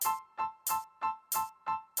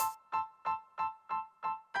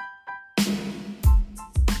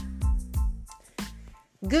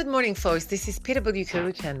Good morning, folks. This is PW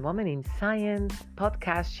Coach and Woman in Science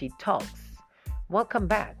podcast. She Talks. Welcome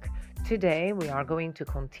back. Today we are going to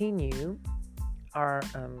continue our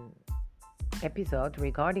episode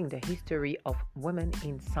regarding the history of women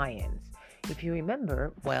in science. If you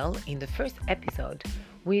remember, in the first episode,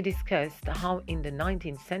 we discussed how in the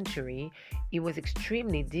 19th century, it was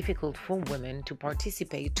extremely difficult for women to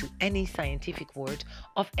participate to any scientific work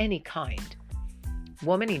of any kind.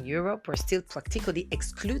 Women in Europe were still practically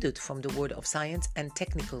excluded from the world of science and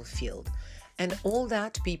technical field, and all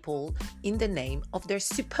that people in the name of their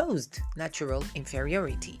supposed natural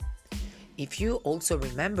inferiority. If you also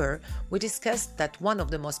remember, we discussed that one of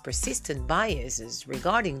the most persistent biases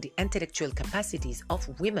regarding the intellectual capacities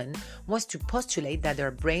of women was to postulate that their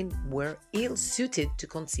brains were ill-suited to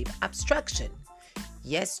conceive abstraction.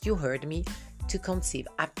 Yes, you heard me. To conceive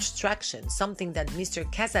abstraction, something that Mr.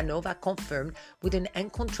 Casanova confirmed with an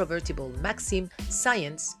incontrovertible maxim: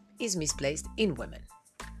 science is misplaced in women.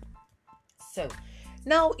 So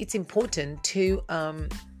now it's important to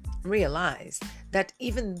realize that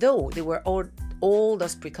even though there were all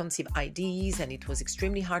those preconceived ideas and it was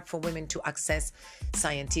extremely hard for women to access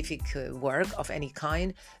scientific work of any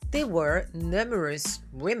kind, there were numerous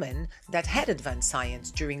women that had advanced science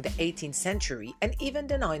during the 18th century and even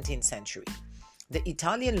the 19th century. The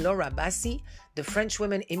Italian Laura Bassi, the French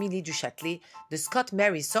woman Émilie du Châtelet, the Scot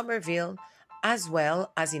Mary Somerville, as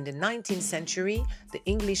well as in the 19th century, the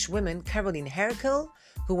English woman Caroline Herschel,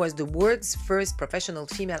 who was the world's first professional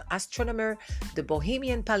female astronomer, the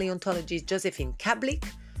Bohemian paleontologist Josephine Kablik,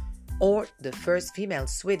 or the first female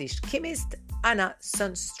Swedish chemist Anna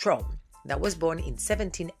Sundström, that was born in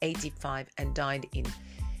 1785 and died in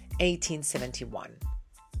 1871.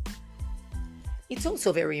 It's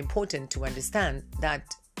also very important to understand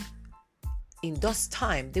that in those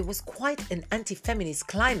times there was quite an anti-feminist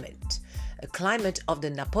climate, a climate of the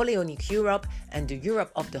Napoleonic Europe and the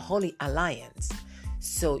Europe of the Holy Alliance.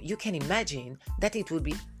 So you can imagine that it would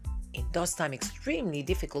be in those times extremely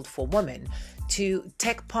difficult for women to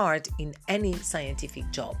take part in any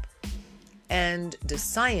scientific job. And the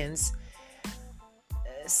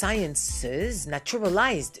sciences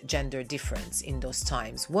naturalized gender difference in those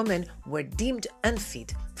times. Women were deemed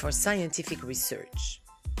unfit for scientific research.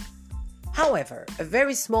 However, a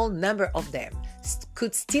very small number of them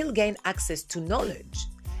could still gain access to knowledge,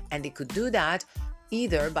 and they could do that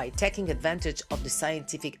either by taking advantage of the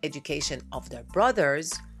scientific education of their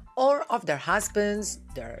brothers or of their husbands,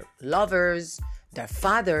 their lovers, their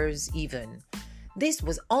fathers even. This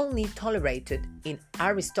was only tolerated in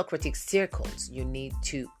aristocratic circles, you need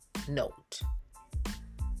to note.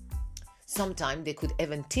 Sometimes they could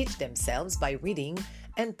even teach themselves by reading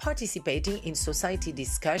and participating in society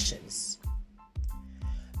discussions.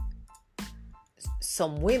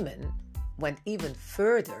 Some women went even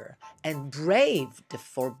further and braved the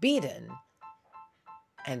forbidden.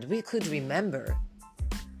 And we could remember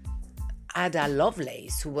Ada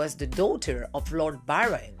Lovelace, who was the daughter of Lord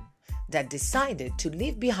Byron, that decided to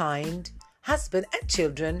leave behind husband and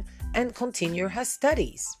children and continue her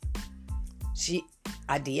studies. She,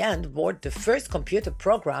 at the end, wrote the first computer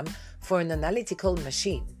program for an analytical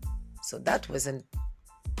machine. So that wasn't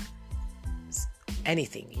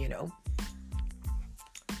anything,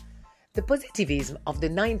 The positivism of the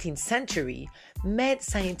 19th century made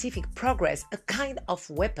scientific progress a kind of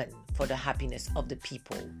weapon for the happiness of the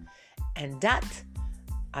people. And that,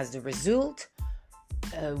 as the result,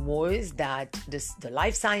 was that the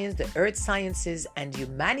life science, the earth sciences, and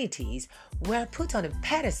humanities were put on a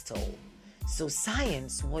pedestal. So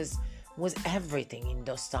science was everything in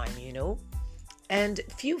those times, And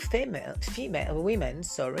few female women,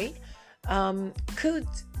 could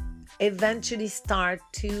eventually start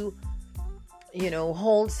to,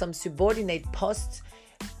 hold some subordinate posts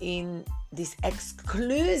in this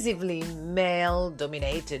exclusively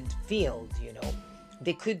male-dominated field,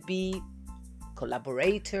 They could be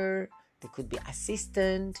collaborator, they could be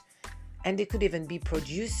assistant, and they could even be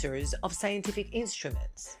producers of scientific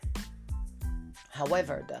instruments.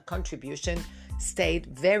 However, the contribution stayed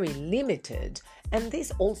very limited, and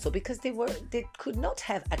this also because they could not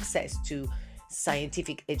have access to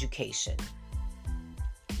scientific education.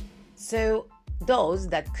 So those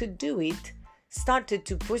that could do it started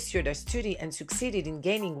to pursue their study and succeeded in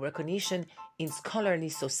gaining recognition in scholarly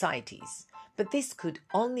societies. But this could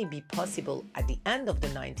only be possible at the end of the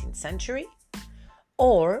 19th century,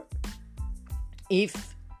 or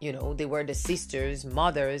if, they were the sisters,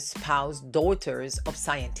 mothers, spouse, daughters of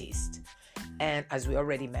scientists, and as we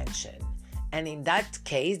already mentioned. And in that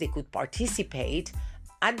case, they could participate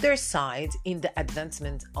at their side in the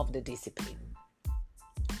advancement of the discipline.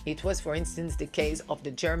 It was, for instance, the case of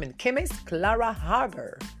the German chemist Clara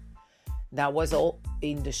Haber. That was all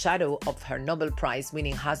in the shadow of her Nobel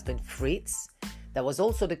Prize-winning husband Fritz. That was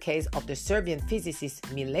also the case of the Serbian physicist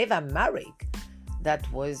Mileva Maric. That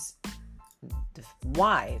was the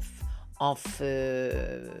wife of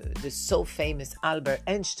the so famous Albert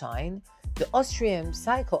Einstein. The Austrian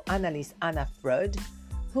psychoanalyst Anna Freud,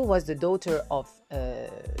 who was the daughter of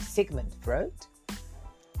Sigmund Freud.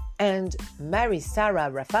 And Mary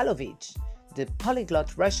Sarah Rafalovich, the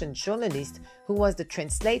polyglot Russian journalist who was the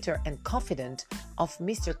translator and confidant of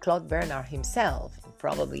Mr. Claude Bernard himself, and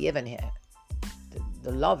probably even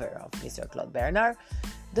the lover of Mr. Claude Bernard,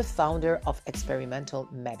 the founder of experimental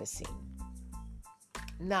medicine.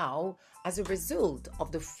 Now, as a result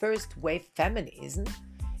of the first wave feminism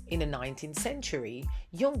in the 19th century,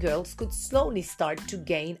 young girls could slowly start to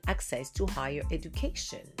gain access to higher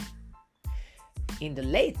education. In the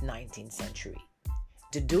late 19th century,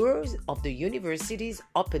 the doors of the universities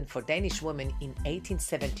opened for Danish women in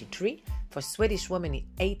 1873, for Swedish women in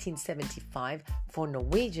 1875, for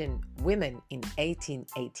Norwegian women in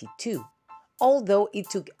 1882, although it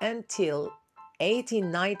took until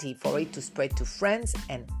 1890 for it to spread to France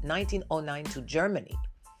and 1909 to Germany.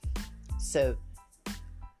 So,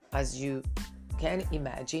 as you can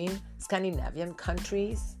imagine, Scandinavian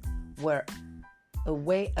countries were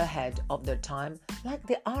way ahead of their time, like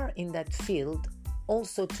they are in that field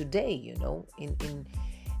also today, you know.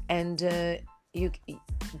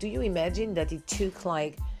 Do you imagine that it took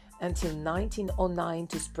like until 1909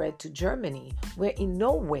 to spread to Germany, where in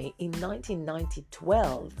Norway in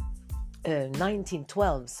 1912,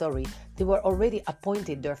 they were already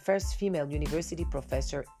appointed their first female university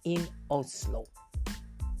professor in Oslo.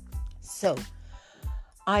 So,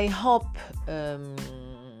 I hope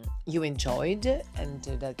you enjoyed and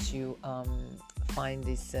that you find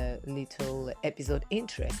this little episode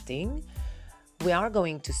interesting. We are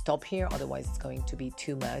going to stop here, otherwise it's going to be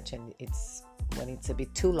too much, and when it's a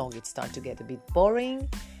bit too long, it starts to get a bit boring.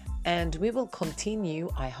 And we will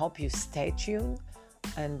continue. I hope you stay tuned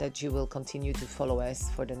and that you will continue to follow us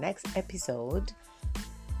for the next episode.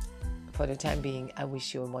 For the time being, I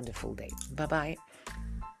wish you a wonderful day. Bye-bye.